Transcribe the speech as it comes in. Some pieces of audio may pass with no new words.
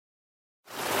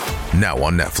Now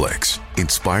on Netflix,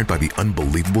 inspired by the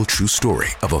unbelievable true story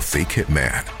of a fake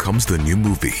hitman, comes the new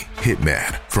movie,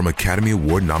 Hitman, from Academy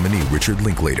Award nominee Richard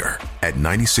Linklater. At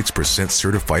 96%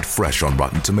 certified fresh on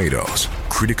Rotten Tomatoes,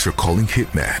 critics are calling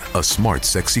Hitman a smart,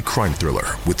 sexy crime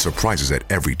thriller with surprises at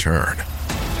every turn.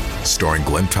 Starring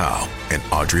Glenn Powell and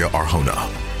Adria Arjona,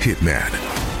 Hitman.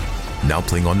 Now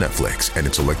playing on Netflix and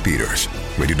in select theaters.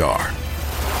 Rated R.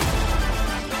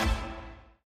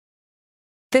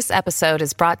 This episode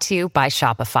is brought to you by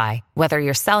Shopify. Whether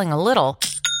you're selling a little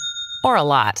or a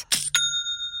lot,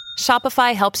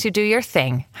 Shopify helps you do your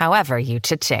thing, however you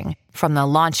cha-ching. From the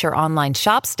launch your online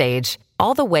shop stage,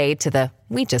 all the way to the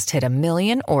we just hit 1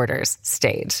 million orders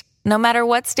stage. No matter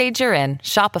what stage you're in,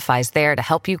 Shopify's there to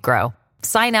help you grow.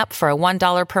 Sign up for a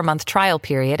 $1 per month trial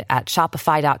period at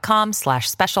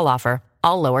shopify.com/special offer,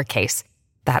 all lowercase.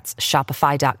 That's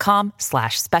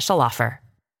shopify.com/special offer.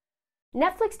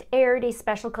 Netflix aired a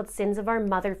special called Sins of Our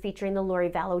Mother featuring the Lori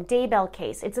Vallow Daybell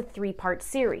case. It's a 3-part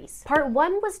series. Part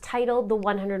 1 was titled The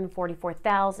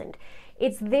 144,000.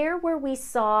 It's there where we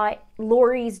saw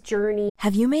Lori's journey.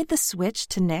 Have you made the switch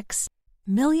to Knix?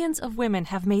 Millions of women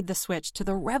have made the switch to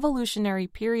the revolutionary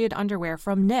period underwear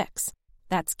from Knix.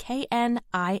 That's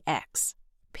Knix.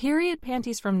 Period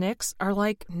panties from Knix are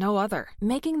like no other,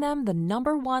 making them the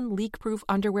 #1 leak-proof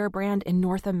underwear brand in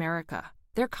North America.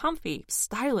 They're comfy,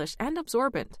 stylish, and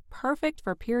absorbent, perfect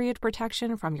for period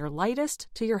protection from your lightest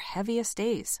to your heaviest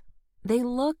days. They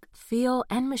look, feel,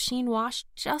 and machine wash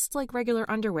just like regular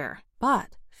underwear,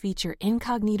 but feature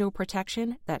incognito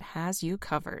protection that has you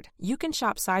covered. You can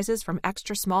shop sizes from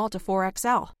extra small to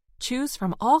 4XL. Choose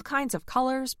from all kinds of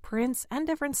colors, prints, and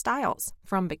different styles,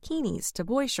 from bikinis to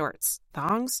boy shorts,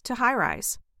 thongs to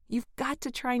high-rise. You've got to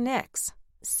try Knix.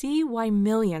 See why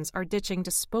millions are ditching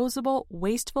disposable,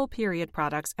 wasteful period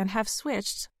products and have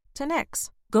switched to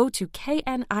Knix. Go to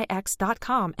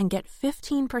knix.com and get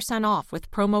 15% off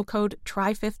with promo code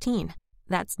TRY15.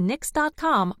 That's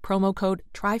knix.com, promo code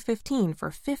TRY15 for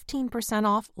 15%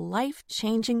 off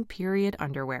life-changing period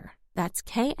underwear. That's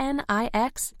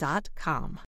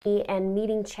knix.com. And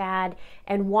meeting Chad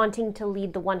and wanting to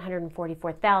lead the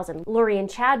 144,000. Lori and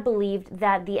Chad believed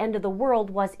that the end of the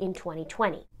world was in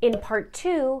 2020. In part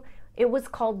 2, it was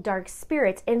called Dark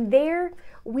Spirits, and there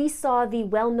we saw the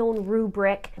well-known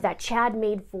rubric that Chad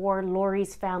made for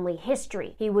Lori's family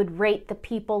history. He would rate the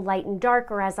people light and dark,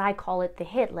 or as I call it, the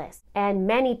hit list. And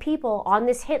many people on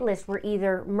this hit list were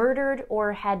either murdered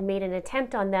or had made an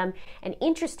attempt on them, and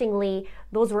interestingly,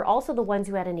 those were also the ones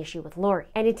who had an issue with Lori.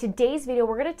 And in today's video,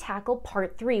 we're going to tackle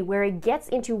part 3, where it gets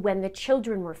into when the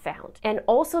children were found, and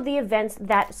also the events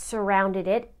that surrounded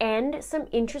it, and some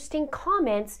interesting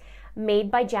comments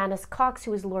made by Janice Cox,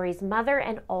 who is Lori's mother,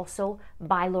 and also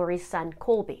by Lori's son,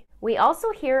 Colby. We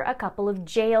also hear a couple of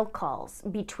jail calls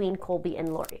between Colby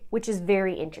and Lori, which is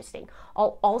very interesting.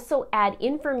 I'll also add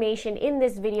information in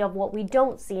this video of what we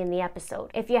don't see in the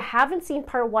episode. If you haven't seen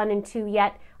part 1 and 2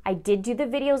 yet, I did do the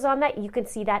videos on that. You can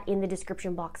see that in the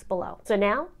description box below. So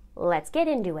now, let's get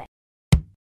into it.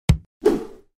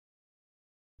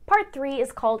 Part 3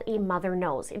 is called A Mother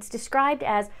Knows. It's described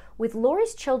as, with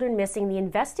Lori's children missing, the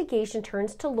investigation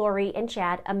turns to Lori and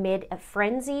Chad amid a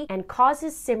frenzy and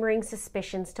causes simmering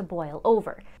suspicions to boil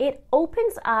over. It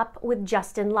opens up with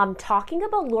Justin Lum talking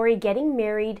about Lori getting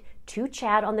married to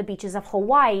Chad on the beaches of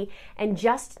Hawaii, and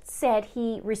just said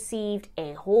he received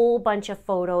a whole bunch of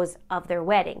photos of their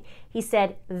wedding. He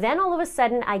said, then all of a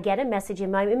sudden I get a message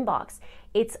in my inbox.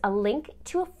 It's a link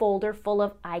to a folder full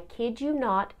of, I kid you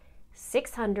not,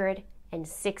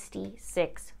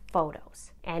 666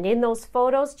 photos. And in those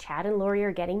photos, Chad and Lori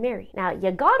are getting married. Now,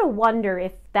 you gotta wonder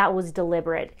if that was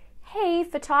deliberate. Hey,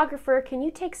 photographer, can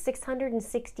you take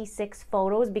 666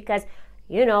 photos? Because,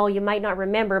 you know, you might not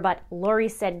remember, but Lori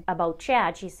said about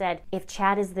Chad, she said, if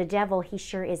Chad is the devil, he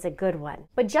sure is a good one.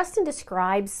 But Justin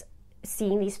describes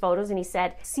seeing these photos, and he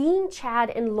said, seeing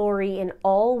Chad and Lori in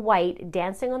all white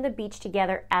dancing on the beach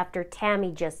together after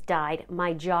Tammy just died,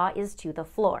 my jaw is to the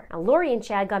floor. Now, Lori and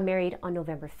Chad got married on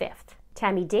November 5th.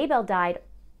 Tammy Daybell died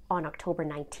on October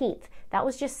 19th. That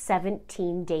was just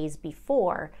 17 days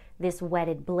before this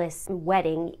wedded bliss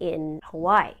wedding in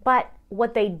Hawaii. But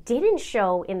what they didn't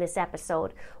show in this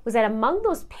episode was that among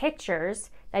those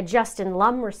pictures that Justin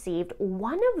Lum received,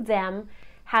 one of them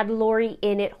had Lori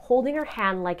in it holding her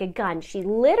hand like a gun. She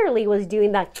literally was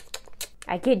doing that,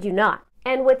 I kid you not.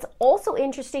 And what's also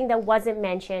interesting that wasn't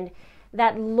mentioned,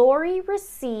 that Lori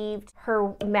received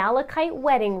her malachite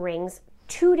wedding rings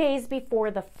 2 days before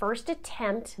the first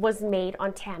attempt was made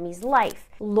on Tammy's life.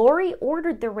 Lori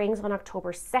ordered the rings on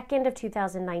October 2nd of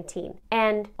 2019.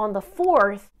 And on the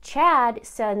 4th, Chad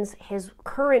sends his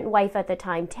current wife at the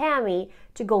time, Tammy,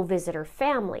 to go visit her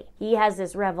family. He has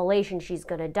this revelation she's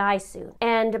gonna die soon.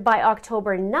 And by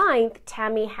October 9th,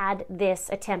 Tammy had this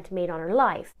attempt made on her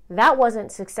life. That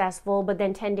wasn't successful, but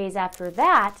then 10 days after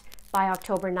that, by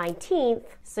October 19th,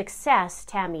 success,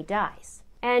 Tammy dies.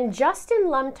 And Justin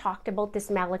Lum talked about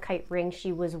this malachite ring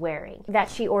she was wearing, that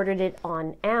she ordered it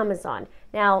on Amazon.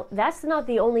 Now, that's not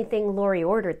the only thing Lori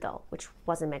ordered though, which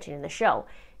wasn't mentioned in the show.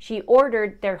 She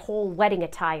ordered their whole wedding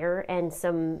attire and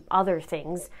some other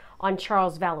things on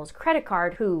Charles Vallow's credit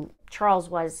card, who Charles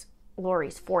was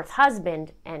Lori's fourth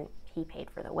husband, and he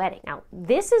paid for the wedding. Now,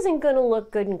 this isn't gonna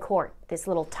look good in court, this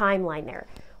little timeline there.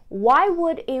 Why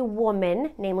would a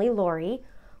woman, namely Lori,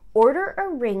 order a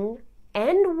ring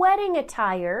and wedding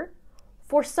attire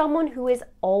for someone who is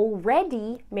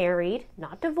already married,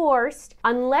 not divorced,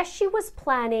 unless she was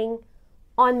planning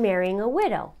on marrying a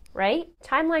widow, right?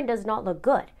 Timeline does not look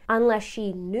good unless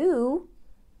she knew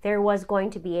there was going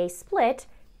to be a split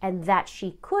and that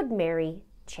she could marry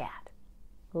Chad.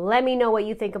 Let me know what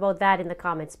you think about that in the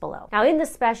comments below. Now, in the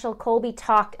special, Colby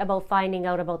talked about finding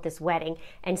out about this wedding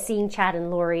and seeing Chad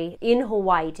and Lori in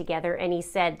Hawaii together, and he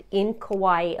said in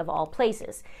Kauai of all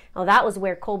places. Now, that was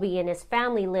where Colby and his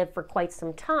family lived for quite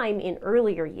some time in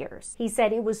earlier years. He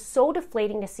said it was so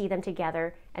deflating to see them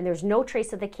together, and there's no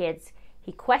trace of the kids.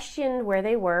 He questioned where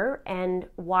they were and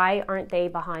why aren't they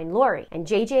behind Lori. And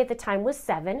JJ at the time was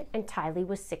 7 and Tylee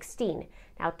was 16.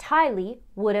 Now, Tylee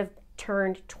would have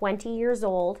turned 20 years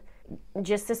old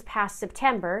just this past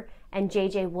September, and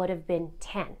JJ would have been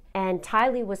 10. And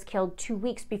Tylee was killed 2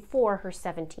 weeks before her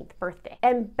 17th birthday.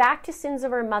 And back to Sins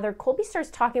of Our Mother, Colby starts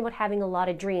talking about having a lot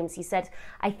of dreams. He said,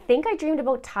 I think I dreamed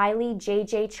about Tylee,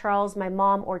 JJ, Charles, my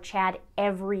mom, or Chad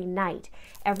every night.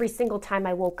 Every single time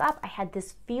I woke up, I had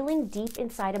this feeling deep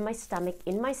inside of my stomach,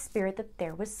 in my spirit, that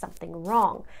there was something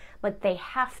wrong. But they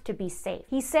have to be safe.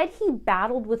 He said he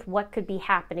battled with what could be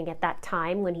happening at that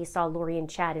time when he saw Lori and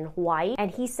Chad in Hawaii. And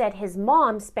he said his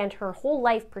mom spent her whole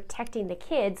life protecting the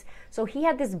kids. So he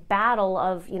had this battle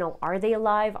of, are they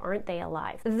alive? Aren't they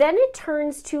alive? Then it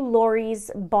turns to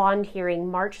Lori's bond hearing,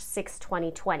 March 6,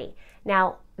 2020.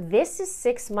 Now, this is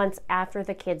 6 months after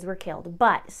the kids were killed,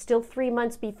 but still 3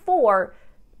 months before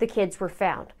the kids were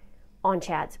found on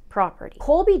Chad's property.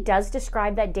 Colby does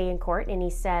describe that day in court, and he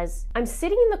says, I'm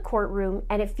sitting in the courtroom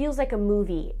and it feels like a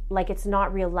movie, like it's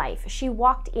not real life. She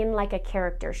walked in like a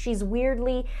character. She's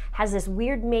has this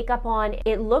weird makeup on.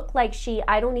 It looked like she,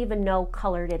 I don't even know,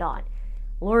 colored it on.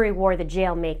 Lori wore the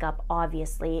jail makeup,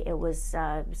 obviously. It was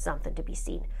something to be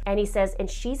seen. And he says, and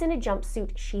she's in a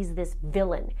jumpsuit. She's this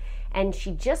villain. And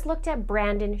she just looked at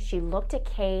Brandon, she looked at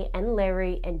Kay and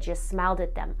Larry and just smiled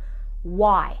at them.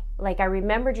 Why? Like, I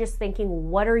remember just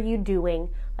thinking, what are you doing?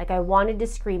 Like, I wanted to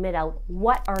scream it out.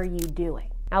 What are you doing?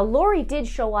 Now, Lori did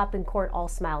show up in court all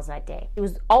smiles that day. She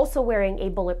was also wearing a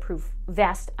bulletproof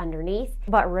vest underneath.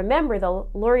 But remember, though,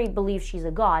 Lori believes she's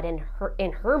a god, and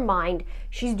in her mind,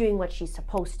 she's doing what she's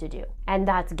supposed to do. And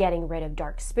that's getting rid of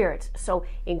dark spirits. So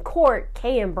in court,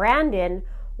 Kay and Brandon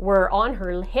were on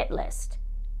her hit list.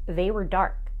 They were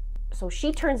dark. So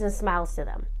she turns and smiles to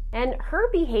them. And her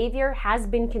behavior has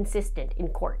been consistent in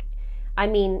court. I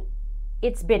mean,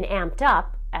 it's been amped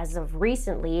up as of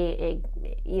recently,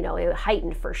 it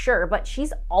heightened for sure, but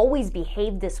she's always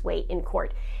behaved this way in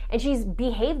court. And she's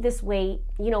behaved this way,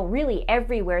 really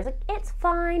everywhere. It's like, it's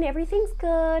fine, everything's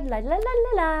good, la la la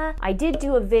la la. I did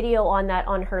do a video on that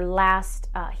on her last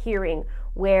hearing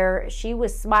where she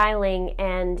was smiling,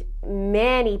 and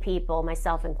many people,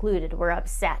 myself included, were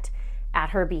upset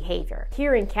at her behavior.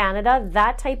 Here in Canada,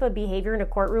 that type of behavior in a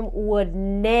courtroom would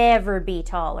never be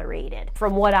tolerated,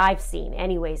 from what I've seen,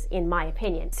 anyways, in my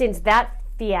opinion. Since that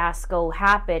fiasco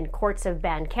happened, courts have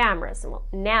banned cameras. Well,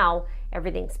 now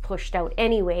everything's pushed out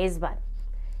anyways, but,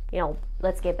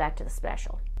 let's get back to the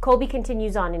special. Colby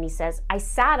continues on and he says, I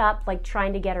sat up like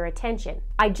trying to get her attention.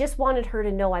 I just wanted her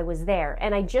to know I was there,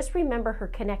 and I just remember her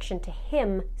connection to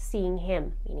him, seeing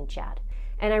him, meaning Chad.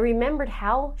 And I remembered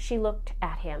how she looked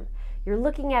at him. You're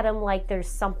looking at him like there's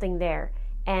something there.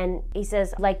 And he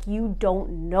says, like you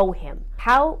don't know him.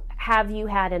 How have you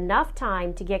had enough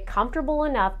time to get comfortable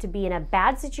enough to be in a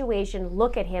bad situation,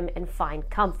 look at him, and find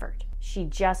comfort? She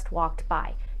just walked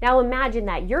by. Now imagine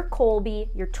that. You're Colby,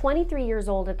 you're 23 years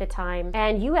old at the time,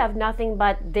 and you have nothing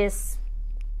but this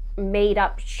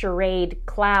made-up charade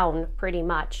clown, pretty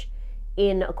much,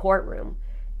 in a courtroom,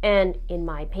 and in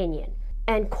my opinion.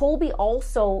 And Colby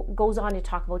also goes on to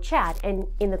talk about Chad and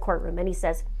in the courtroom, and he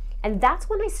says, And that's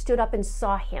when I stood up and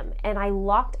saw him, and I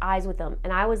locked eyes with him,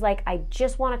 and I was like, I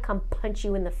just want to come punch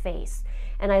you in the face.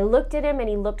 And I looked at him and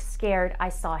he looked scared. I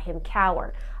saw him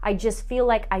cower. I just feel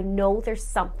like I know there's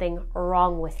something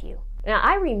wrong with you. Now,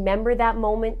 I remember that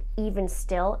moment even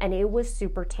still, and it was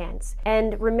super tense.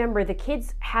 And remember, the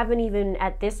kids haven't even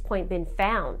at this point been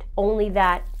found, only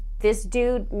that this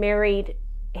dude married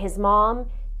his mom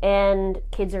and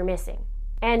kids are missing.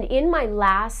 And in my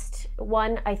last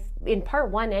one, in part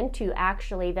 1 and 2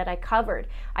 actually, that I covered,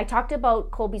 I talked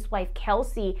about Colby's wife,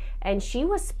 Kelsey, and she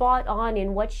was spot on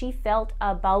in what she felt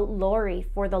about Lori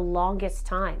for the longest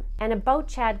time. And about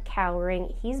Chad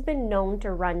cowering, he's been known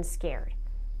to run scared.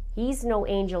 He's no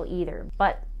angel either,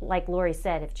 but like Lori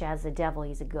said, if Chad's the devil,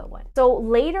 he's a good one. So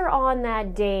later on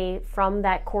that day from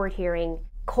that court hearing,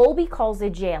 Colby calls the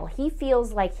jail. He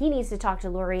feels like he needs to talk to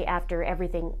Lori after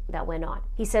everything that went on.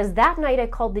 He says, that night I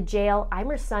called the jail. I'm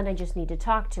her son. I just need to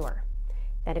talk to her.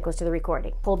 Then it goes to the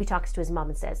recording. Colby talks to his mom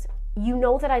and says, you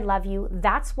know that I love you.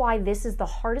 That's why this is the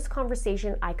hardest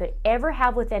conversation I could ever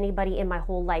have with anybody in my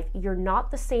whole life. You're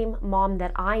not the same mom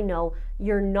that I know.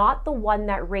 You're not the one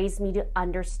that raised me to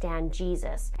understand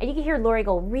Jesus. And you can hear Lori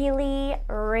go, really?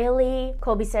 Really?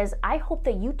 Colby says, I hope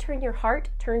that you turn your heart,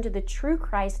 turn to the true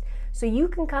Christ, so you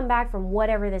can come back from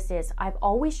whatever this is. I've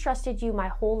always trusted you my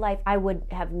whole life. I would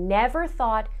have never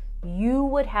thought you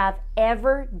would have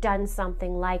ever done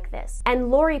something like this. And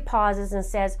Lori pauses and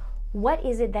says, what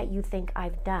is it that you think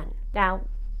I've done? Now,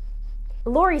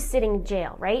 Lori's sitting in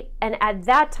jail, right? And at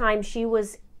that time, she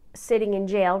was sitting in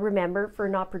jail, remember, for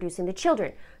not producing the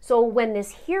children. So when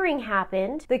this hearing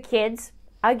happened, the kids,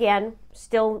 again,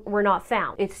 still were not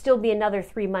found. It'd still be another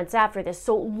 3 months after this.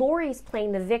 So Lori's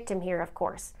playing the victim here, of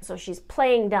course. So she's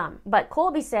playing dumb. But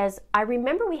Colby says, I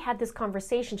remember we had this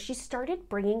conversation. She started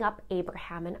bringing up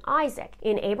Abraham and Isaac.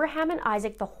 In Abraham and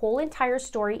Isaac, the whole entire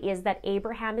story is that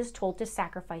Abraham is told to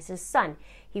sacrifice his son.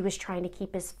 He was trying to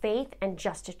keep his faith and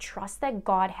just to trust that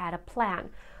God had a plan.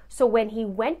 So when he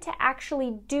went to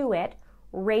actually do it,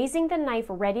 raising the knife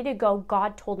ready to go,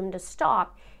 God told him to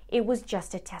stop. It was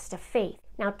just a test of faith.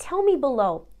 Now tell me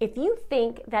below if you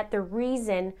think that the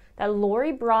reason that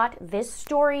Lori brought this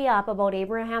story up about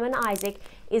Abraham and Isaac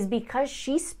is because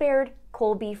she spared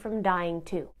Colby from dying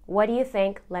too. What do you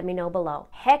think? Let me know below.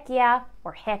 Heck yeah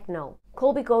or heck no.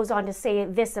 Colby goes on to say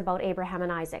this about Abraham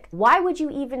and Isaac. Why would you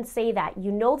even say that?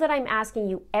 You know that I'm asking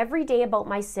you every day about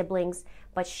my siblings,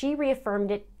 but she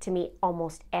reaffirmed it to me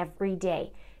almost every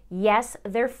day. Yes,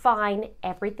 they're fine.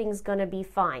 Everything's gonna be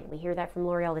fine. We hear that from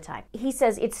Lori all the time. He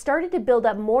says it started to build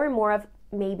up more and more of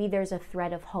maybe there's a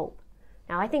thread of hope.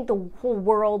 Now, I think the whole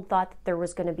world thought that there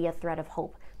was gonna be a thread of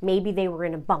hope. Maybe they were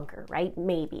in a bunker, right?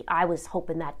 Maybe. I was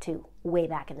hoping that too, way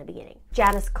back in the beginning.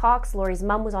 Janice Cox, Lori's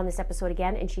mom, was on this episode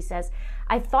again, and she says,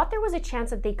 I thought there was a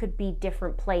chance that they could be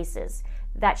different places,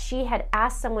 that she had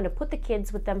asked someone to put the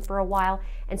kids with them for a while,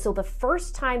 and so the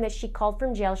first time that she called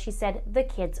from jail, she said, the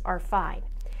kids are fine.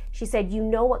 She said, you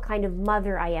know what kind of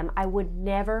mother I am. I would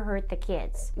never hurt the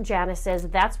kids. Janice says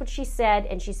that's what she said,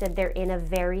 and she said they're in a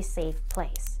very safe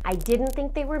place. I didn't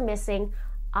think they were missing.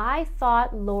 I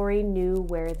thought Lori knew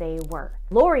where they were.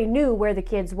 Lori knew where the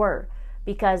kids were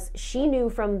because she knew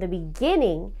from the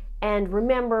beginning. And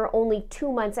remember, only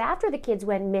 2 months after the kids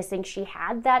went missing, she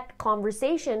had that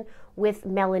conversation with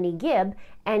Melanie Gibb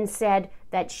and said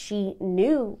that she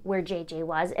knew where JJ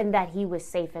was and that he was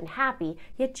safe and happy,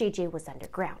 yet JJ was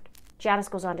underground. Janice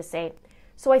goes on to say,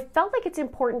 so I felt like it's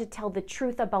important to tell the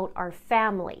truth about our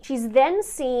family. She's then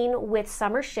seen with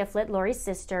Summer Shiflett, Lori's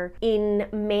sister, in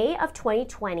May of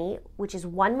 2020, which is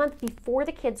 1 month before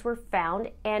the kids were found,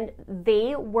 and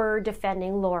they were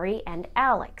defending Lori and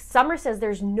Alex. Summer says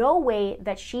there's no way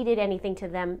that she did anything to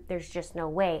them. There's just no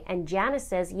way. And Janice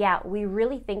says, yeah, we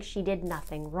really think she did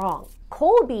nothing wrong.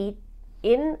 Colby,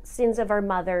 in Sins of Our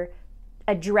Mother,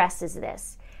 addresses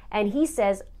this. And he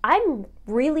says, I'm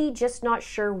really just not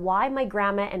sure why my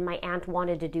grandma and my aunt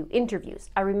wanted to do interviews.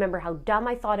 I remember how dumb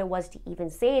I thought it was to even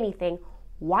say anything.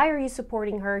 Why are you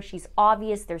supporting her? She's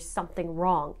obvious there's something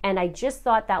wrong. And I just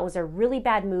thought that was a really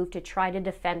bad move to try to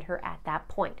defend her at that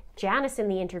point. Janice in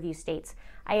the interview states,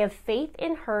 I have faith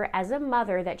in her as a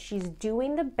mother that she's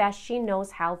doing the best she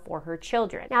knows how for her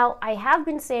children. Now, I have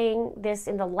been saying this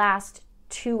in the last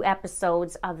 2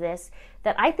 episodes of this,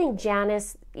 that I think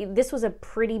Janice, this was a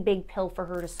pretty big pill for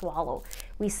her to swallow.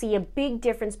 We see a big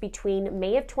difference between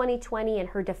May of 2020 and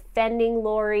her defending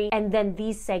Lori and then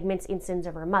these segments in Sins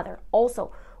of Her Mother.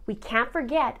 Also, We can't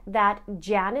forget that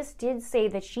Janice did say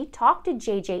that she talked to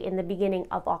JJ in the beginning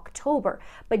of October,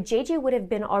 but JJ would have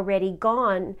been already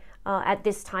gone at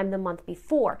this time the month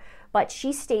before. But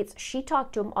she states she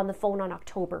talked to him on the phone on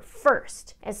October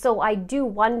 1st. And so I do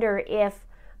wonder if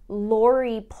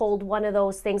Lori pulled one of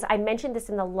those things. I mentioned this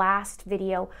in the last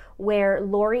video where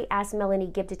Lori asked Melanie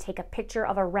Gibb to take a picture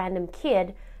of a random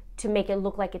kid to make it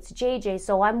look like it's JJ.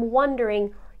 So I'm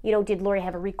wondering, did Lori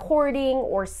have a recording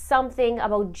or something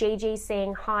about JJ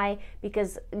saying hi?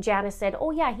 Because Janice said,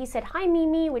 oh yeah, he said hi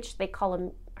Mimi, which they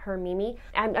call her Mimi.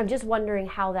 I'm just wondering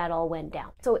how that all went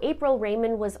down. So April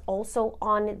Raymond was also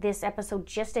on this episode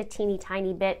just a teeny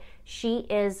tiny bit. She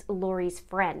is Lori's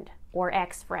friend, or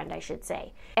ex-friend I should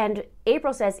say. And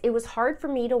April says, it was hard for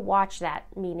me to watch that,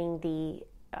 meaning the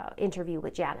interview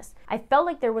with Janice. I felt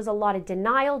like there was a lot of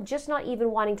denial, just not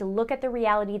even wanting to look at the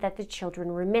reality that the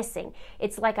children were missing.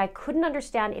 It's like I couldn't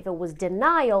understand if it was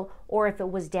denial or if it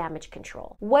was damage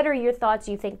control. What are your thoughts?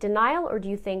 Do you think denial or do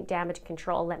you think damage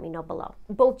control? Let me know below.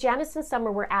 Both Janice and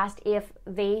Summer were asked if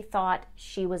they thought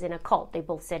she was in a cult. They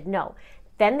both said no.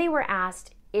 Then they were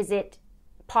asked, is it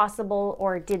possible,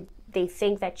 or did they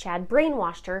think that Chad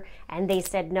brainwashed her? And they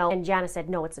said no. And Janice said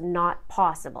no, it's not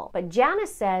possible. But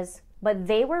Janice says, but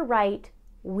they were right,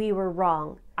 we were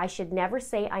wrong. I should never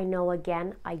say I know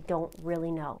again, I don't really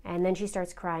know. And then she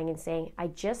starts crying and saying, I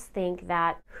just think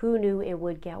that who knew it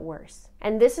would get worse.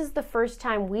 And this is the first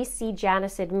time we see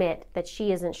Janice admit that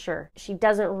she isn't sure. She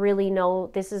doesn't really know.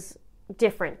 This is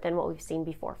different than what we've seen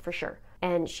before, for sure.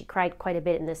 And she cried quite a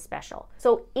bit in this special.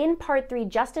 So in part 3,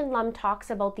 Justin Lum talks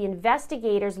about the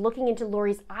investigators looking into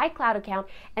Lori's iCloud account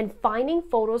and finding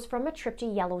photos from a trip to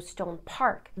Yellowstone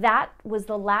Park. That was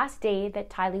the last day that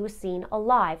Tylee was seen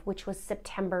alive, which was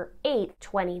September 8th,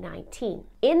 2019.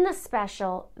 In the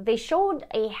special, they showed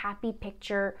a happy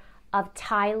picture of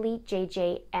Tylee,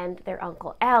 JJ, and their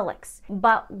uncle Alex.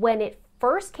 But when it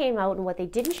first came out, and what they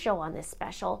didn't show on this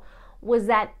special, was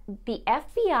that the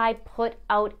FBI put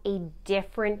out a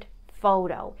different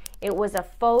photo. It was a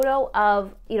photo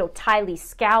of, Tylee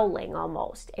scowling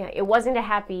almost. It wasn't a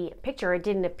happy picture. It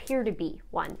didn't appear to be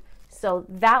one. So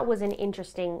that was an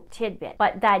interesting tidbit.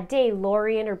 But that day,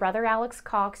 Lori and her brother Alex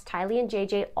Cox, Tylee and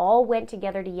JJ all went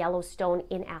together to Yellowstone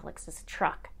in Alex's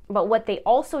truck. But what they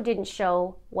also didn't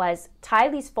show was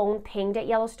Tylee's phone pinged at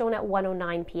Yellowstone at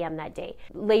 1:09 p.m. that day.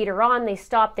 Later on, they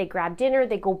stopped, they grabbed dinner,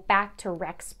 they go back to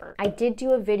Rexburg. I did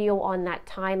do a video on that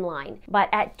timeline, but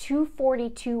at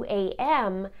 2:42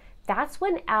 a.m., that's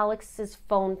when Alex's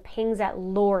phone pings at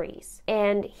Lori's.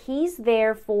 And he's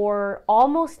there for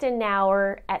almost an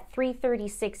hour. At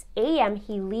 3:36 a.m.,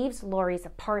 he leaves Lori's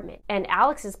apartment. And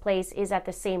Alex's place is at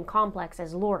the same complex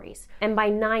as Lori's. And by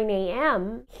 9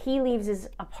 a.m., he leaves his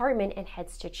apartment and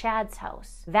heads to Chad's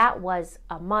house. That was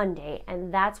a Monday,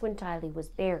 and that's when Tylee was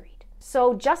buried.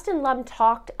 So Justin Lum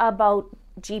talked about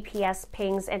GPS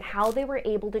pings and how they were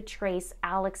able to trace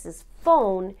Alex's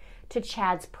phone to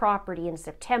Chad's property in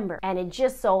September. And it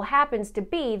just so happens to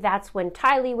be that's when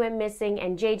Tylee went missing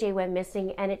and JJ went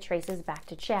missing, and it traces back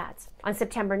to Chad's. On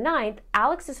September 9th,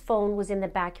 Alex's phone was in the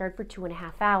backyard for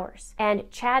 2.5 hours.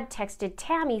 And Chad texted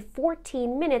Tammy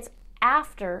 14 minutes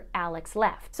after Alex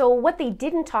left. So what they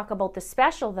didn't talk about the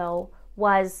special though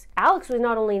was Alex was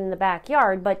not only in the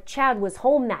backyard, but Chad was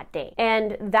home that day.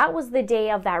 And that was the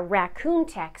day of that raccoon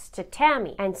text to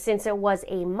Tammy. And since it was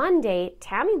a Monday,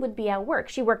 Tammy would be at work.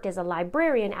 She worked as a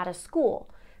librarian at a school.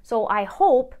 So I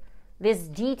hope this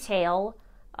detail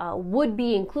would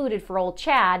be included for old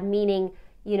Chad, meaning,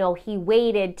 he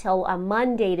waited till a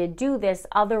Monday to do this.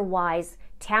 Otherwise,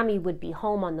 Tammy would be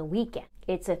home on the weekend.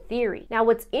 It's a theory. Now,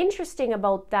 what's interesting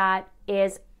about that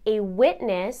is a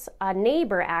witness, a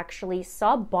neighbor actually,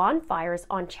 saw bonfires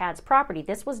on Chad's property.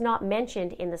 This was not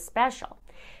mentioned in the special.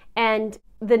 And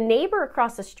the neighbor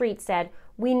across the street said,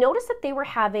 we noticed that they were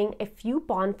having a few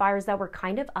bonfires that were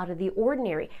kind of out of the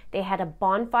ordinary. They had a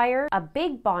bonfire, a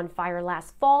big bonfire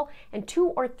last fall, and 2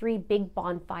 or 3 big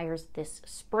bonfires this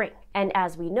spring. And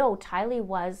as we know, Tylee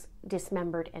was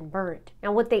dismembered and burned.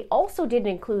 Now, what they also didn't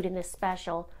include in this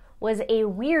special was a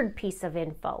weird piece of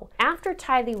info. After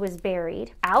Tylee was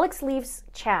buried, Alex leaves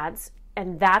Chad's,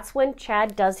 and that's when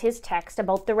Chad does his text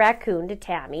about the raccoon to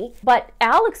Tammy. But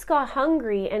Alex got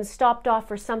hungry and stopped off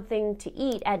for something to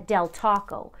eat at Del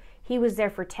Taco. He was there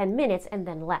for 10 minutes and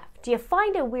then left. Do you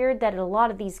find it weird that in a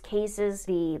lot of these cases,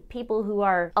 the people who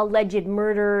are alleged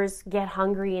murderers get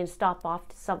hungry and stop off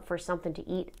for something to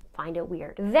eat? Find it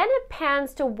weird. Then it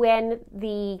pans to when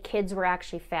the kids were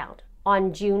actually found,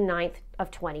 on June 9th of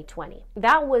 2020.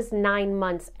 That was 9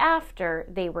 months after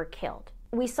they were killed.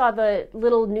 We saw the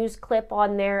little news clip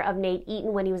on there of Nate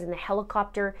Eaton when he was in the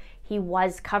helicopter. He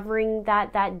was covering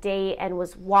that day and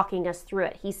was walking us through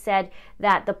it. He said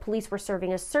that the police were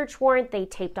serving a search warrant. They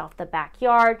taped off the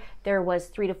backyard. There was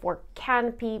 3 to 4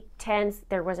 canopy tents.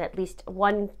 There was at least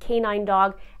one canine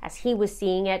dog, as he was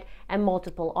seeing it, and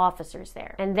multiple officers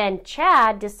there. And then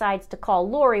Chad decides to call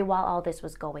Lori while all this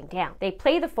was going down. They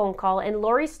play the phone call, and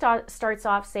Lori starts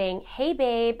off saying, "Hey,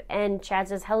 babe." And Chad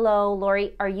says, "Hello,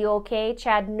 Lori, are you okay?"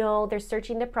 Chad, "No, they're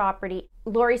searching the property."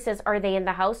 Lori says, "Are they in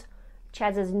the house?"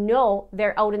 Chad says, "No,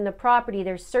 they're out in the property.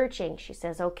 They're searching." She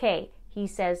says, "Okay." He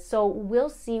says, "So we'll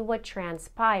see what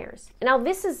transpires." Now,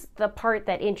 this is the part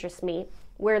that interests me,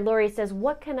 where Lori says,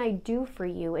 "What can I do for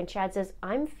you?" And Chad says,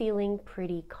 "I'm feeling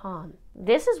pretty calm."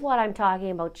 This is what I'm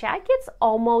talking about. Chad gets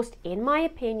almost, in my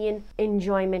opinion,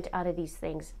 enjoyment out of these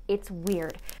things. It's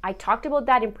weird. I talked about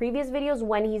that in previous videos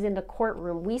when he's in the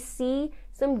courtroom. We see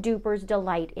some duper's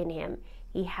delight in him.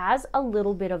 He has a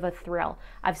little bit of a thrill.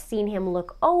 I've seen him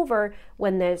look over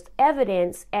when there's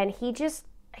evidence, and he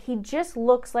just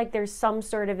looks like there's some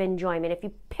sort of enjoyment. If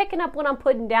you're picking up what I'm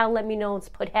putting down, let me know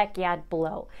and put heck yeah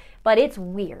below. But it's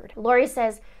weird. Lori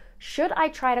says, "Should I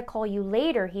try to call you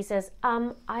later?" He says,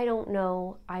 I don't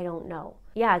know.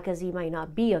 Yeah, because he might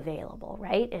not be available,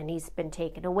 right? And he's been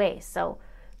taken away. So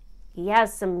he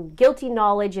has some guilty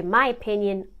knowledge, in my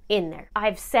opinion, in there.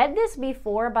 I've said this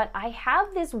before, but I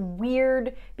have this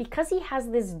weird, because he has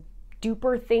this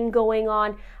duper thing going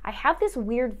on, I have this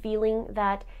weird feeling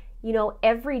that, you know,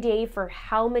 every day for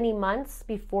how many months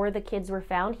before the kids were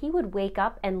found, he would wake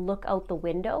up and look out the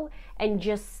window and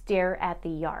just stare at the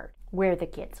yard where the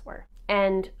kids were.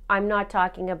 And I'm not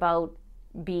talking about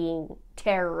being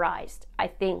terrorized. I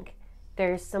think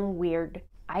there's some weird,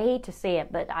 I hate to say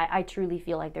it, but I truly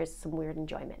feel like there's some weird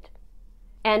enjoyment.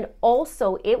 And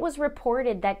also, it was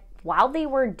reported that while they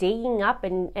were digging up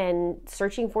and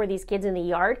searching for these kids in the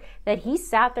yard, that he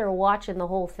sat there watching the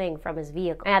whole thing from his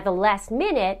vehicle. And at the last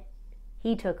minute,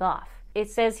 he took off. It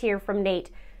says here from Nate,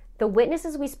 "The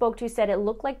witnesses we spoke to said it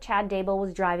looked like Chad Daybell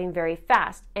was driving very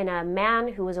fast, and a man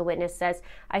who was a witness says,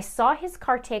 I saw his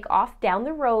car take off down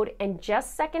the road, and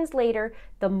just seconds later,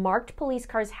 the marked police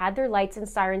cars had their lights and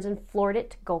sirens and floored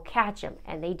it to go catch him,"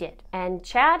 and they did. And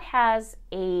Chad has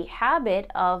a habit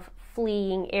of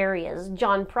fleeing areas.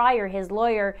 John Pryor, his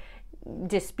lawyer,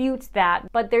 disputes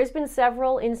that, but there's been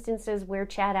several instances where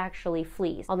Chad actually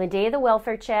flees. On the day of the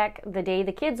welfare check, the day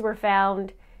the kids were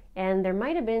found, and there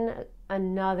might have been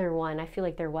another one. I feel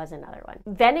like there was another one.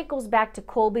 Then it goes back to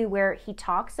Colby, where he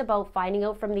talks about finding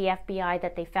out from the FBI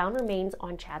that they found remains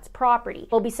on Chad's property.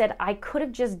 Colby said, "I could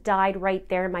have just died right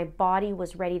there. My body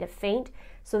was ready to faint.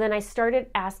 So then I started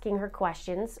asking her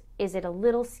questions. Is it a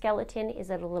little skeleton?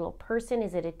 Is it a little person?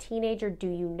 Is it a teenager? Do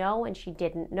you know?" And she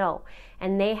didn't know.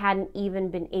 And they hadn't even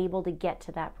been able to get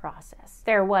to that process.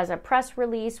 There was a press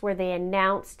release where they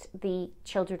announced the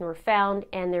children were found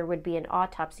and there would be an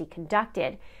autopsy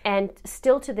conducted. And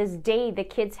still to this day, the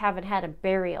kids haven't had a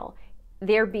burial.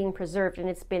 They're being preserved, and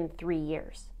it's been 3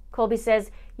 years. Colby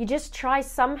says, "You just try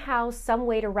somehow, some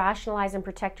way to rationalize and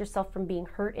protect yourself from being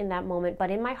hurt in that moment,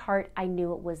 but in my heart, I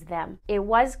knew it was them." It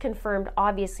was confirmed,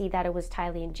 obviously, that it was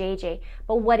Tylee and JJ,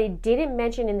 but what it didn't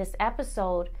mention in this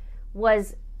episode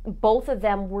was both of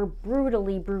them were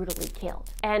brutally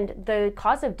killed. And the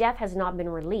cause of death has not been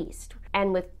released.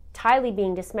 And with Tylee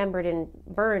being dismembered and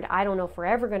burned, I don't know if we're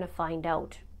ever going to find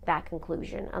out that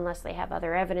conclusion unless they have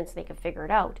other evidence they can figure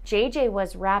it out. JJ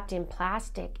was wrapped in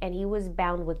plastic and he was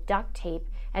bound with duct tape,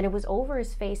 and it was over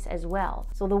his face as well.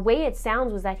 So the way it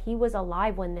sounds was that he was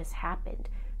alive when this happened.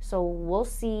 So we'll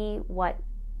see what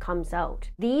comes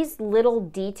out. These little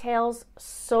details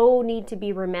so need to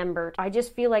be remembered. I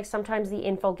just feel like sometimes the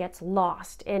info gets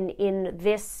lost. And in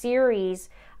this series,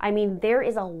 I mean, there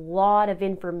is a lot of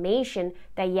information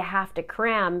that you have to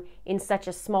cram in such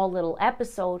a small little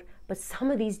episode, but some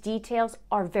of these details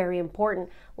are very important.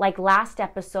 Like last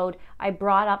episode, I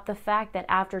brought up the fact that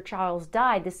after Charles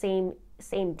died, the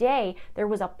same day, there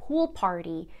was a pool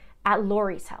party at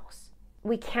Lori's house.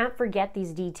 We can't forget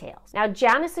these details. Now,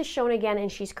 Janice is shown again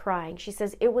and she's crying. She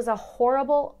says, "It was a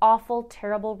horrible, awful,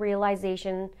 terrible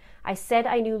realization. I said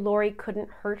I knew Lori couldn't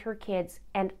hurt her kids,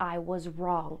 and I was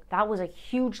wrong." That was a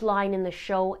huge line in the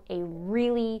show, a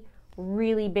really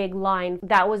big line.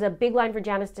 That was a big line for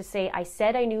Janice to say, "I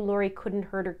said I knew Lori couldn't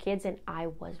hurt her kids, and I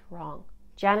was wrong."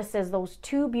 Janice says those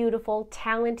two beautiful,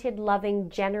 talented, loving,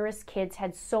 generous kids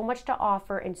had so much to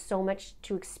offer and so much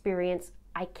to experience.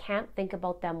 I can't think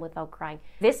about them without crying.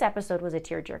 This episode was a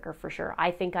tearjerker for sure.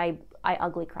 I think I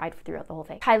ugly cried throughout the whole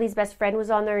thing. Tylee's best friend was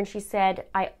on there and she said,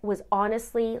 "I was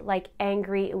honestly like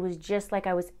angry. It was just like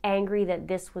I was angry that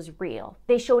this was real."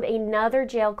 They showed another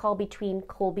jail call between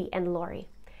Colby and Lori.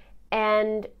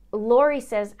 And Lori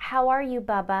says, how are you,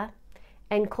 Bubba?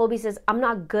 And Colby says, I'm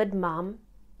not good, Mom.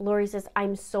 Lori says,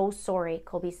 I'm so sorry.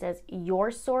 Colby says,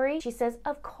 you're sorry? She says,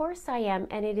 of course I am.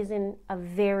 And it is in a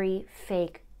very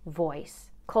fake voice.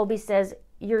 Colby says,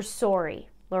 you're sorry.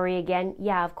 Lori again,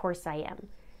 yeah, of course I am.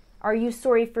 Are you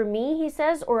sorry for me, he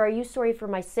says, or are you sorry for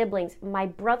my siblings? My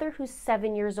brother, who's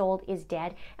 7 years old, is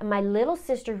dead, and my little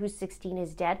sister, who's 16,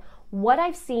 is dead. What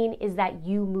I've seen is that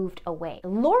you moved away.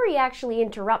 Lori actually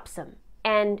interrupts him.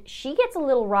 And she gets a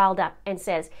little riled up and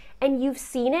says, and you've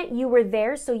seen it? You were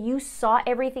there, so you saw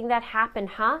everything that happened,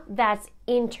 huh? That's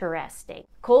interesting.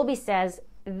 Colby says,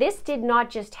 this did not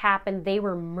just happen, they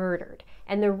were murdered.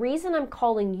 And the reason I'm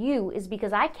calling you is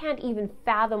because I can't even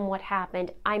fathom what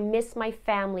happened. I miss my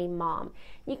family, Mom.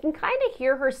 You can kind of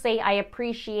hear her say, I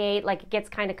appreciate, like it gets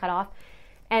kind of cut off.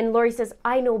 And Lori says,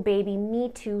 I know, baby, me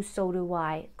too, so do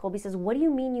I. Colby says, what do you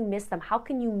mean you miss them? How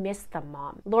can you miss them,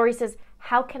 Mom? Lori says,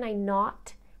 how can I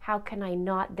not? How can I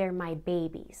not? They're my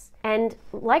babies. And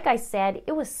like I said,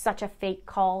 it was such a fake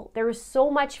call. There was so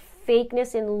much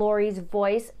fakeness in Lori's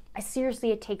voice.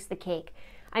 Seriously, it takes the cake.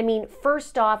 I mean,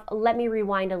 first off, let me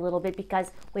rewind a little bit,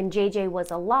 because when JJ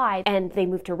was alive and they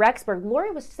moved to Rexburg,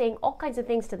 Lori was saying all kinds of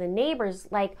things to the neighbors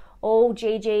like, oh,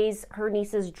 JJ's her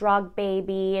niece's drug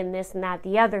baby and this and that,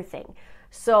 the other thing.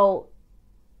 So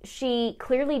she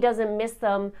clearly doesn't miss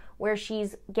them, where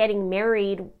she's getting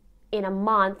married in a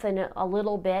month and a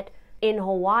little bit in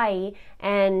Hawaii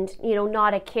and, you know,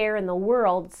 not a care in the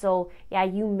world. So yeah,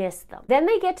 you miss them. Then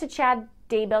they get to Chad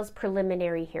Daybell's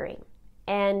preliminary hearing.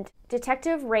 And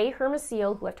Detective Ray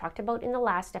Hermosillo, who I've talked about in the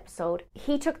last episode,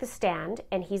 he took the stand,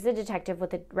 and he's the detective with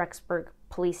the Rexburg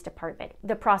Police Department.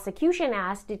 The prosecution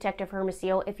asked Detective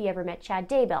Hermosillo if he ever met Chad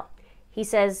Daybell. He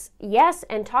says yes,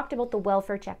 and talked about the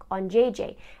welfare check on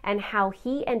JJ and how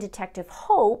he and Detective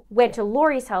Hope went to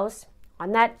Lori's house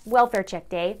on that welfare check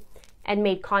day and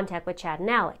made contact with Chad and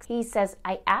Alex. He says,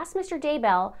 I asked Mr.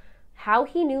 Daybell how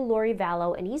he knew Lori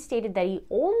Vallow, and he stated that he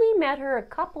only met her a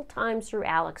couple times through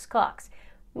Alex Cox.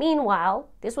 Meanwhile,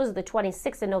 this was the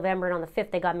 26th of November, and on the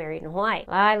 5th they got married in Hawaii.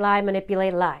 Lie,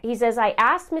 manipulate, lie. He says, I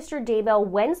asked Mr. Daybell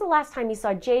when's the last time he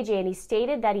saw JJ, and he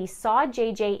stated that he saw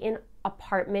JJ in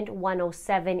apartment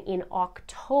 107 in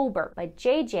October, but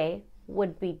JJ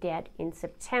would be dead in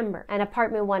September. And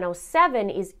apartment 107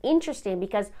 is interesting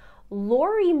because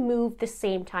Lori moved the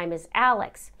same time as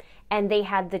Alex, and they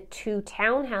had the 2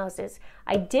 townhouses.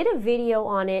 I did a video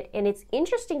on it, and it's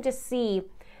interesting to see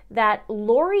that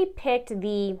Lori picked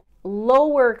the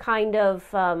lower kind of,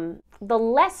 the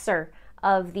lesser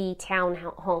of the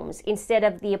townhomes instead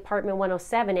of the apartment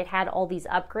 107. It had all these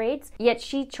upgrades, yet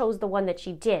she chose the one that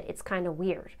she did. It's kind of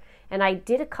weird. And I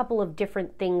did a couple of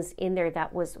different things in there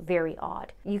that was very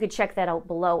odd. You could check that out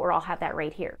below, or I'll have that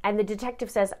right here. And the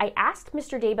detective says, I asked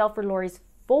Mr. Daybell for Lori's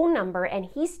phone number, and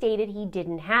he stated he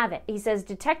didn't have it. He says,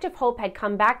 Detective Hope had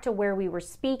come back to where we were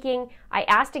speaking. I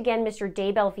asked again Mr.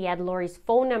 Daybell if he had Lori's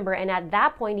phone number, and at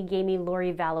that point he gave me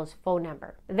Lori Vallow's phone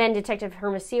number. Then Detective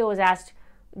Hermosillo was asked,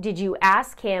 did you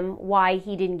ask him why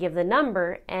he didn't give the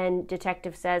number? And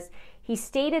detective says, he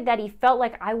stated that he felt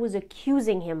like I was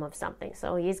accusing him of something.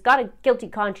 So he's got a guilty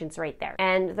conscience right there.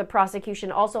 And the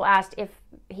prosecution also asked if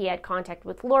he had contact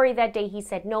with Lori that day. He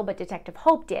said no, but Detective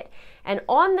Hope did. And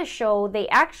on the show, they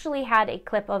actually had a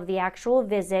clip of the actual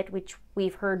visit, which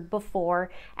we've heard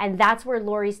before. And that's where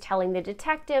Lori's telling the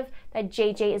detective that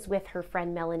JJ is with her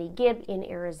friend Melanie Gibb in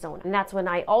Arizona. And that's when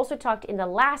I also talked in the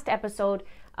last episode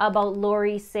about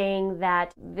Lori saying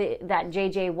that that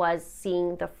JJ was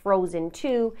seeing the Frozen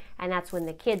 2, and that's when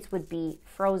the kids would be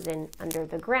frozen under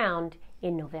the ground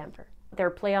in November. Their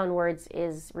play on words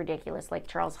is ridiculous, like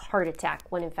Charles' heart attack,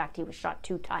 when in fact he was shot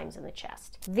 2 times in the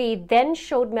chest. They then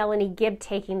showed Melanie Gibb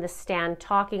taking the stand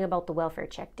talking about the welfare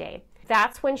check day.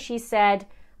 That's when she said,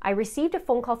 I received a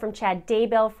phone call from Chad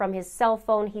Daybell from his cell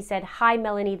phone. He said, hi,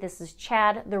 Melanie, this is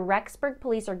Chad. The Rexburg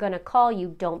police are going to call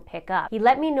you. Don't pick up. He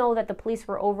let me know that the police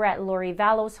were over at Lori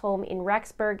Vallow's home in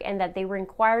Rexburg and that they were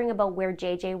inquiring about where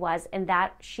JJ was and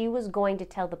that she was going to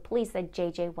tell the police that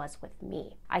JJ was with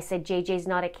me. I said, JJ's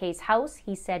not at Kay's house.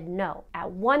 He said no. At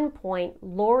one point,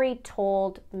 Lori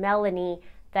told Melanie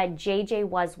that JJ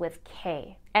was with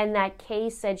Kay, and that Kay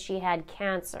said she had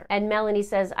cancer. And Melanie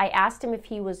says, I asked him if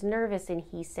he was nervous, and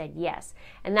he said yes.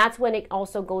 And that's when it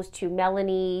also goes to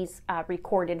Melanie's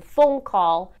recorded phone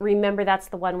call. Remember, that's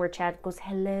the one where Chad goes,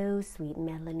 hello, sweet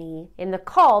Melanie. In the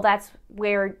call, that's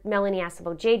where Melanie asks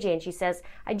about JJ, and she says,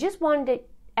 I just wanted to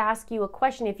ask you a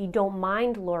question if you don't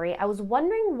mind, Lori. I was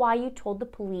wondering why you told the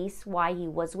police why he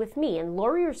was with me. And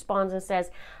Lori responds and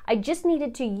says, I just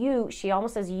needed to use, she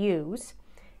almost says use,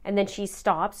 And then she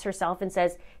stops herself and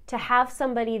says, to have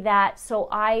somebody that, so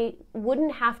I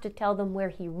wouldn't have to tell them where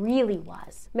he really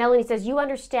was. Melanie says, you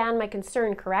understand my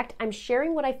concern, correct? I'm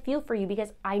sharing what I feel for you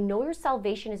because I know your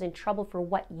salvation is in trouble for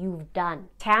what you've done.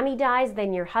 Tammy dies,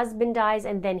 then your husband dies,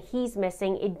 and then he's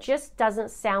missing. It just doesn't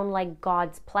sound like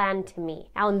God's plan to me.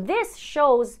 Now, and this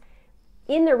shows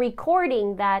in the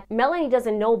recording that Melanie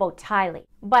doesn't know about Tylee.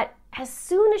 But as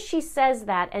soon as she says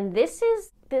that, and this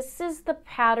is the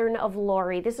pattern of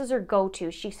Lori. This is her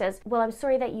go-to. She says, well, I'm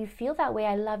sorry that you feel that way.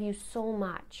 I love you so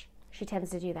much. She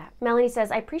tends to do that. Melanie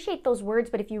says, I appreciate those words,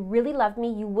 but if you really loved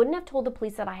me, you wouldn't have told the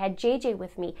police that I had JJ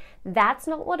with me. That's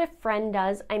not what a friend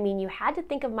does. I mean, you had to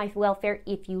think of my welfare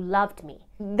if you loved me.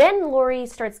 Then Lori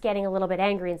starts getting a little bit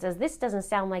angry and says, this doesn't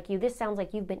sound like you. This sounds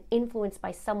like you've been influenced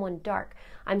by someone dark.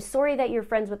 I'm sorry that you're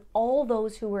friends with all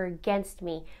those who were against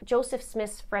me. Joseph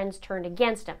Smith's friends turned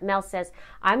against him. Mel says,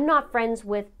 I'm not friends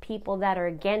with people that are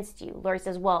against you. Lori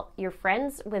says, well, you're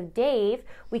friends with Dave.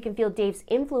 We can feel Dave's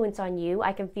influence on you.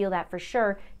 I can feel that for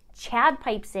sure. Chad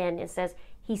pipes in and says,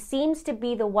 he seems to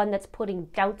be the one that's putting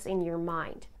doubts in your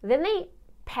mind. Then they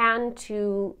pan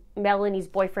to Melanie's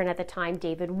boyfriend at the time,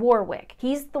 David Warwick.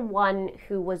 He's the one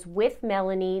who was with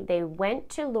Melanie. They went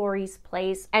to Lori's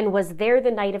place and was there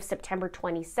the night of September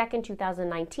 22nd,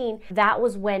 2019. That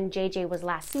was when JJ was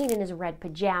last seen in his red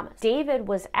pajamas. David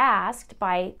was asked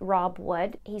by Rob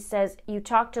Wood, he says, you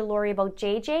talked to Lori about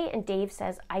JJ? And Dave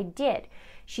says, I did.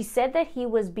 She said that he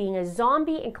was being a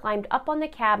zombie and climbed up on the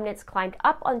cabinets, climbed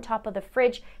up on top of the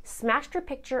fridge, smashed her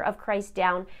picture of Christ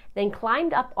down, then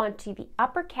climbed up onto the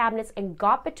upper cabinets and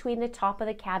got between the top of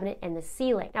the cabinet and the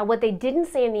ceiling. Now, what they didn't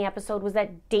say in the episode was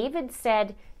that David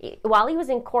said, while he was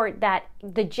in court, that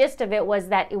the gist of it was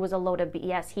that it was a load of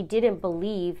BS. He didn't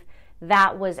believe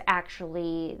that was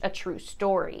actually a true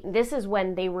story. This is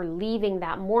when they were leaving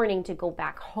that morning to go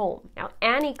back home. Now,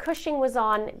 Annie Cushing was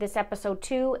on this episode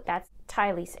too. That's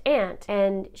Tylee's aunt,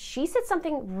 and she said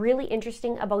something really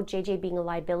interesting about JJ being a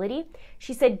liability.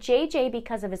 She said JJ,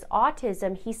 because of his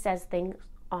autism, he says things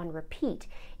on repeat.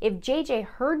 If JJ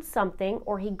heard something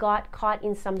or he got caught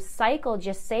in some cycle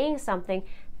just saying something,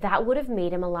 that would have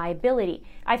made him a liability.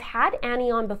 I've had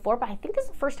Annie on before, but I think this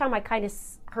is the first time I kind of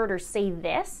heard her say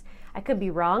this. I could be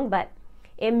wrong, but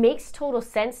it makes total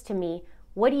sense to me.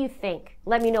 What do you think?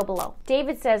 Let me know below.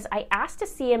 David says, I asked to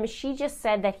see him. She just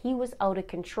said that he was out of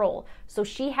control. So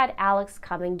she had Alex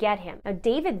come and get him. Now,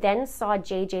 David then saw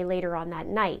JJ later on that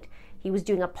night. He was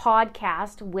doing a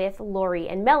podcast with Lori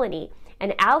and Melanie,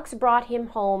 and Alex brought him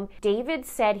home. David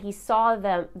said he saw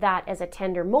that as a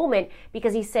tender moment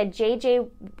because he said JJ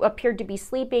appeared to be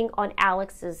sleeping on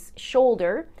Alex's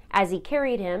shoulder as he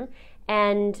carried him,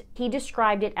 and he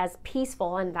described it as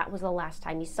peaceful, and that was the last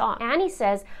time he saw him. Annie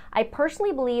says, I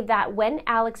personally believe that when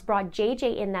Alex brought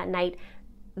JJ in that night,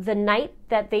 the night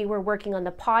that they were working on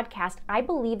the podcast, I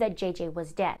believe that JJ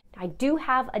was dead. I do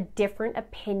have a different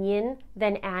opinion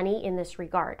than Annie in this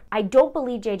regard. I don't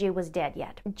believe JJ was dead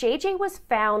yet. JJ was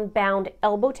found bound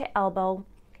elbow to elbow,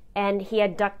 and he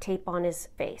had duct tape on his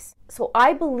face. So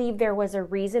I believe there was a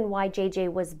reason why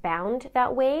JJ was bound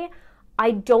that way.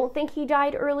 I don't think he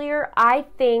died earlier. I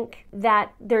think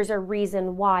that there's a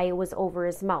reason why it was over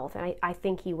his mouth, and I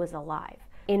think he was alive,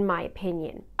 in my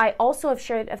opinion. I also have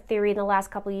shared a theory in the last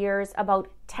couple of years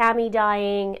about Tammy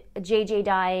dying, JJ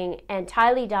dying, and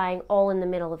Tylee dying all in the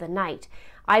middle of the night.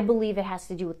 I believe it has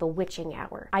to do with the witching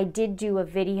hour. I did do a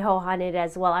video on it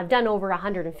as well. I've done over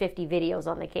 150 videos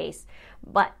on the case,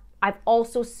 but I've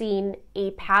also seen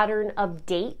a pattern of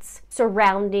dates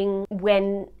surrounding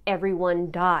when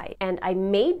everyone died. And I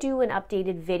may do an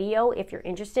updated video. If you're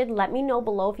interested, let me know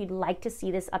below if you'd like to see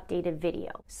this updated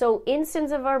video. So in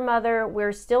Sins of Our Mother,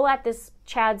 we're still at this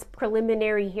Chad's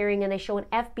preliminary hearing, and they show an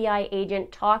FBI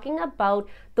agent talking about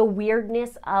the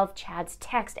weirdness of Chad's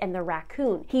text and the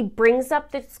raccoon. He brings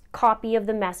up this copy of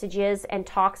the messages and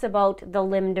talks about the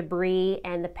limb debris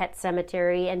and the pet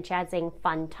cemetery, and Chad saying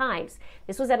fun times.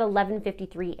 This was at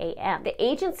 11:53 a.m. The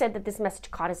agent said that this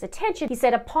message caught his attention. He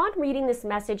said, upon reading this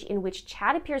message in which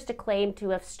Chad appears to claim to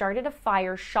have started a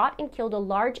fire, shot and killed a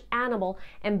large animal,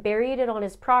 and buried it on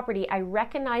his property, I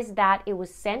recognized that it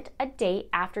was sent a day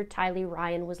after Tylee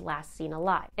Ryan was last seen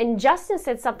alive. And Justin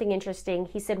said something interesting.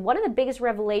 He said, one of the biggest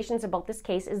revelations about this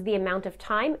case is the amount of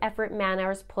time, effort,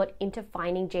 man-hours put into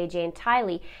finding JJ and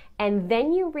Tylee. And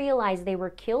then you realize they were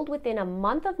killed within a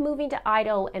month of moving to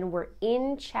Idaho and were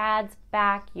in Chad's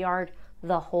backyard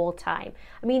the whole time.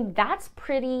 I mean, that's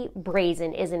pretty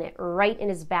brazen, isn't it? Right in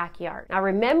his backyard. Now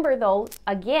remember though,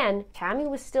 again, Tammy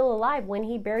was still alive when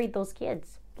he buried those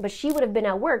kids, but she would have been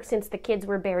at work since the kids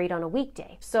were buried on a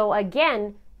weekday. So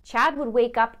again, Chad would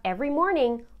wake up every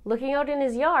morning looking out in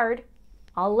his yard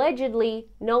allegedly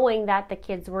knowing that the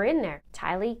kids were in there.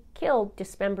 Tylee killed,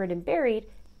 dismembered, and buried,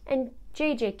 and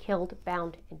JJ killed,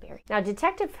 bound, and buried. Now,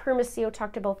 Detective Hermosillo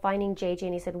talked about finding JJ,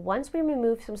 and he said, once we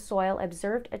removed some soil,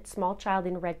 observed a small child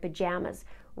in red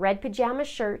pajama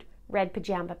shirt, red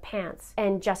pajama pants.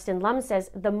 And Justin Lum says,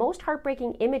 the most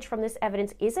heartbreaking image from this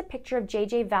evidence is a picture of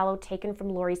JJ Vallow taken from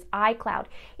Lori's iCloud.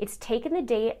 It's taken the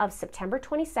day of September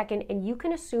 22nd, and you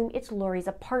can assume it's Lori's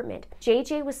apartment.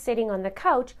 JJ was sitting on the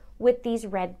couch with these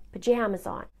red pajamas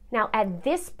on. Now, at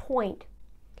this point,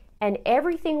 and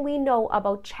everything we know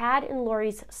about Chad and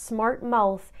Lori's smart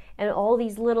mouth and all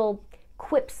these little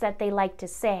quips that they like to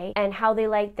say and how they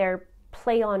like their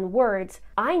play on words,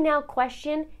 I now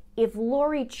question if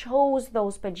Lori chose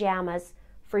those pajamas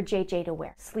for JJ to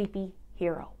wear. Sleepy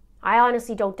hero. I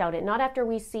honestly don't doubt it. Not after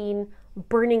we've seen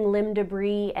Burning Limb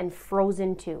Debris and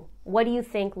Frozen 2. What do you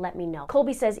think? Let me know.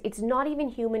 Colby says, it's not even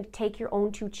human to take your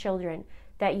own two children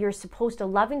that you're supposed to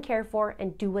love and care for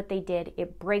and do what they did.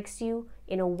 It breaks you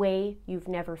in a way you've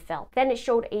never felt. Then it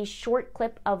showed a short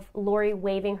clip of Lori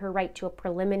waiving her right to a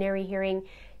preliminary hearing.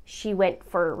 She went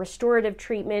for restorative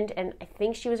treatment, and I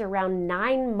think she was around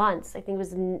 9 months. I think it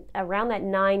was around that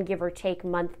 9, give or take,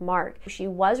 month mark. She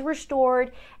was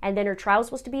restored, and then her trial was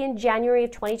supposed to be in January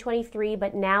of 2023,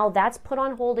 but now that's put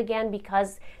on hold again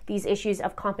because these issues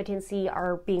of competency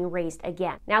are being raised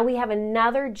again. Now we have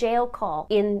another jail call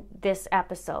in this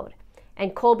episode.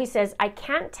 And Colby says, I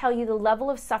can't tell you the level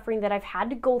of suffering that I've had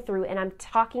to go through, and I'm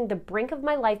talking the brink of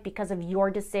my life because of your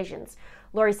decisions.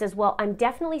 Lori says, well, I'm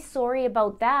definitely sorry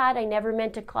about that. I never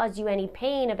meant to cause you any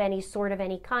pain of any sort of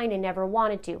any kind. I never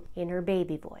wanted to, in her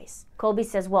baby voice. Colby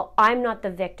says, well, I'm not the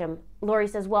victim. Lori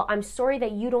says, well, I'm sorry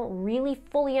that you don't really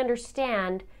fully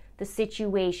understand the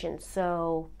situation,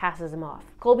 so passes him off.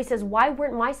 Colby says, why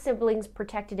weren't my siblings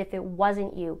protected if it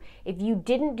wasn't you? If you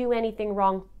didn't do anything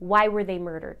wrong, why were they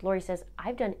murdered? Lori says,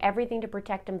 I've done everything to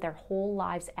protect them their whole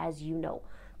lives, as you know.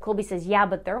 Colby says, yeah,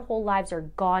 but their whole lives are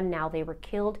gone now. They were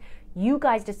killed. You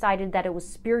guys decided that it was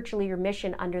spiritually your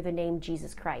mission under the name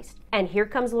Jesus Christ. And here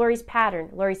comes Lori's pattern.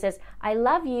 Lori says, I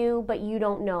love you, but you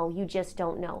don't know. You just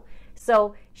don't know.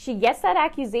 So she gets that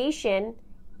accusation,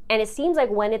 and it seems like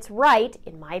when it's right,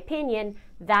 in my opinion,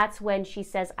 that's when she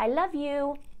says, I love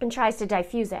you, and tries to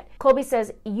diffuse it. Colby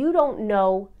says, you don't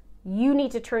know. You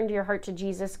need to turn your heart to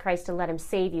Jesus Christ to let him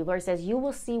save you. Lori says, you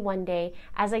will see one day.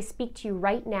 As I speak to you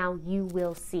right now, you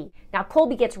will see. Now,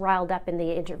 Colby gets riled up in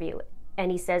the interview,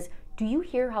 and he says, do you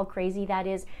hear how crazy that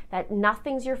is? That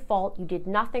nothing's your fault. You did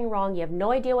nothing wrong. You have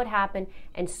no idea what happened.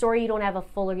 And sorry you don't have a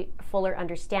fuller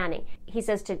understanding. He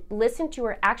says to listen to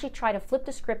her actually try to flip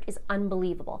the script is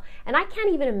unbelievable. And I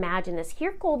can't even imagine this.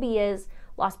 Here Colby is,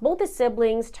 lost both his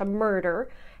siblings to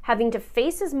murder, having to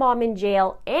face his mom in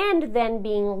jail, and then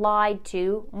being lied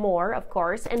to more, of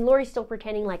course. And Lori's still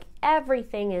pretending like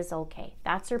everything is okay.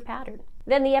 That's her pattern.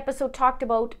 Then the episode talked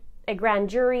about a grand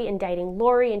jury indicting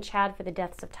Lori and Chad for the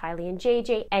deaths of Tylee and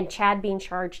JJ, and Chad being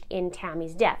charged in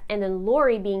Tammy's death, and then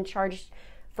Lori being charged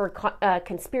for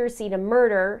conspiracy to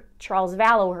murder Charles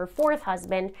Vallow, her fourth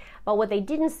husband. But what they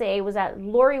didn't say was that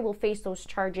Lori will face those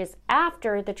charges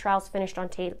after the trial's finished on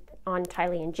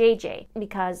Tylee and JJ,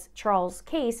 because Charles'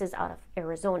 case is out of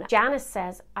Arizona. Janice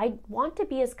says, I want to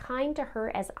be as kind to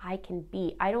her as I can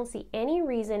be. I don't see any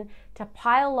reason to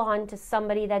pile on to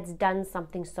somebody that's done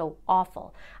something so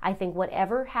awful. I think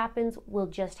whatever happens will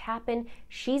just happen.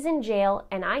 She's in jail,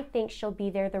 and I think she'll be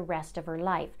there the rest of her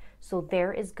life. So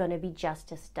there is going to be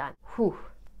justice done. Whew.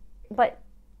 But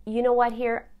you know what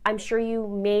here? I'm sure you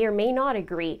may or may not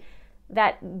agree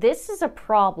that this is a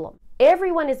problem.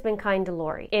 Everyone has been kind to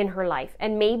Lori in her life,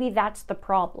 and maybe that's the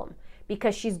problem,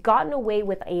 because she's gotten away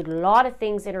with a lot of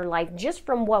things in her life just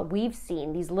from what we've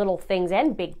seen, these little things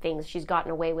and big things she's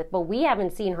gotten away with, but we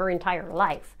haven't seen her entire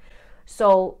life.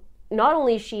 So not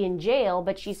only is she in jail,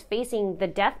 but she's facing the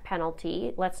death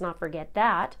penalty. Let's not forget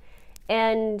that.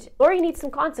 And Lori needs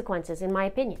some consequences, in my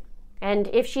opinion. And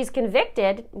if she's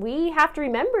convicted, we have to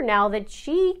remember now that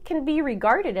she can be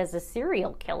regarded as a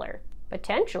serial killer,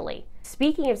 potentially.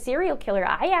 Speaking of serial killer,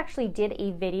 I actually did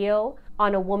a video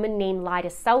on a woman named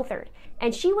Lyda Southard,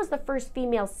 and she was the first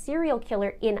female serial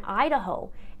killer in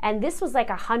Idaho, and this was like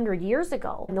 100 years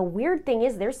ago. And the weird thing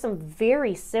is there's some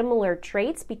very similar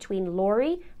traits between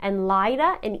Lori and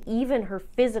Lyda, and even her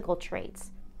physical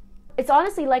traits. It's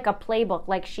honestly like a playbook,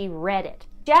 like she read it.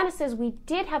 Janice says, we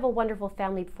did have a wonderful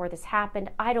family before this happened.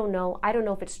 I don't know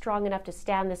if it's strong enough to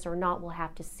stand this or not. We'll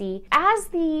have to see. As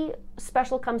the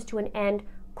special comes to an end,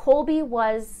 Colby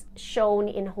was shown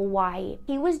in Hawaii.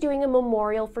 He was doing a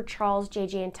memorial for Charles,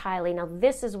 JJ, and Tylee. Now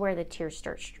this is where the tears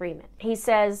start streaming. He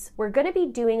says, we're going to be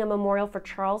doing a memorial for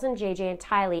Charles and JJ and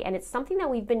Tylee, and it's something that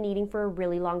we've been needing for a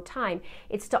really long time.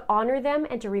 It's to honor them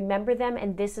and to remember them,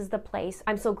 and this is the place.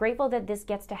 I'm so grateful that this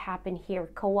gets to happen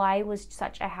here. Kauai was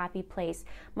such a happy place.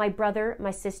 My brother, my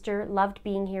sister loved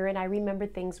being here, and I remember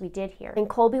things we did here. And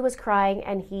Colby was crying,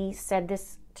 and he said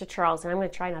this to Charles, and I'm going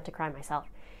to try not to cry myself.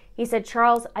 He said,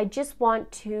 Charles, I just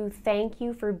want to thank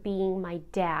you for being my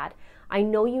dad. I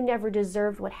know you never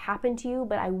deserved what happened to you,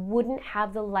 but I wouldn't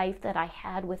have the life that I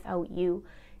had without you.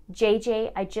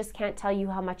 JJ, I just can't tell you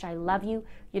how much I love you.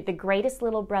 You're the greatest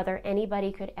little brother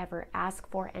anybody could ever ask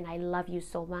for, and I love you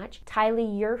so much.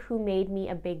 Tylee, you're who made me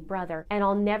a big brother, and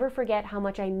I'll never forget how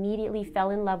much I immediately fell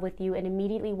in love with you and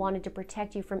immediately wanted to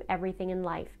protect you from everything in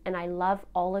life. And I love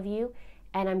all of you,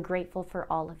 and I'm grateful for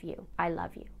all of you. I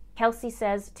love you. Kelsey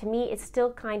says, to me, it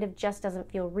still kind of just doesn't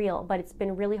feel real, but it's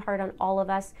been really hard on all of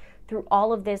us. Through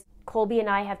all of this, Colby and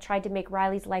I have tried to make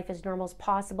Riley's life as normal as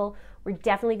possible. We're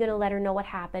definitely going to let her know what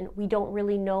happened. We don't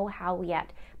really know how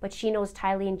yet, but she knows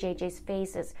Tylee and JJ's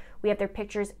faces. We have their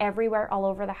pictures everywhere all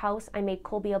over the house. I made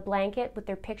Colby a blanket with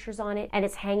their pictures on it, and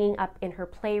it's hanging up in her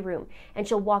playroom. And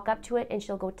she'll walk up to it and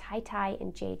she'll go Ty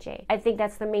and JJ. I think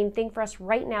that's the main thing for us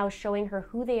right now, showing her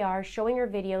who they are, showing her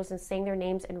videos and saying their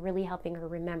names and really helping her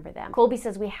remember them. Colby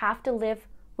says we have to live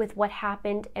with what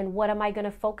happened, and what am I going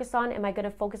to focus on? Am I going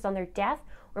to focus on their death,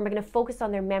 or am I going to focus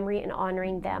on their memory and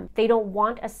honoring them? They don't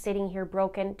want us sitting here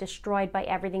broken, destroyed by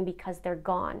everything because they're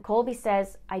gone. Colby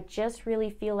says, I just really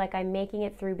feel like I'm making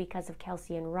it through because of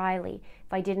Kelsey and Riley.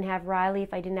 If I didn't have Riley,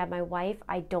 if I didn't have my wife,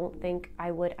 I don't think I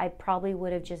would. I probably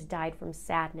would have just died from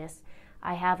sadness.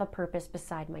 I have a purpose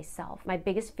beside myself. My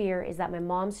biggest fear is that my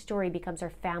mom's story becomes our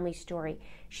family story.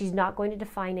 She's not going to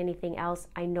define anything else.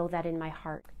 I know that in my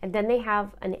heart. And then they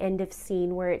have an end of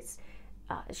scene where it's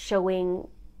showing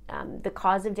the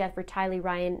cause of death for Tylee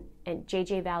Ryan and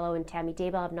JJ Vallow and Tammy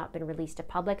Daybell have not been released to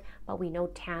public, but we know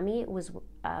Tammy was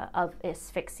of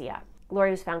asphyxia.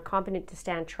 Lori was found competent to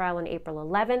stand trial on April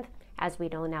 11th. As we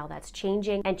know now, that's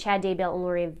changing. And Chad Daybell and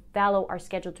Lori Vallow are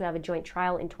scheduled to have a joint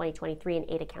trial in 2023 in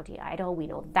Ada County, Idaho. We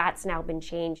know that's now been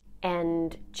changed.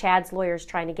 And Chad's lawyer is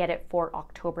trying to get it for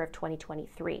October of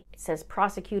 2023. It says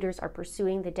prosecutors are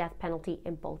pursuing the death penalty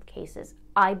in both cases.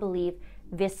 I believe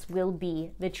this will be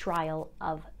the trial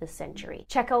of the century.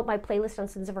 Check out my playlist on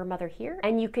Sins of Our Mother here,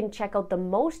 and you can check out the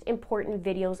most important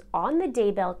videos on the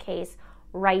Daybell case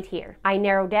right here. I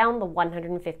narrowed down the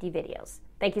 150 videos.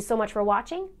 Thank you so much for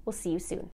watching. We'll see you soon.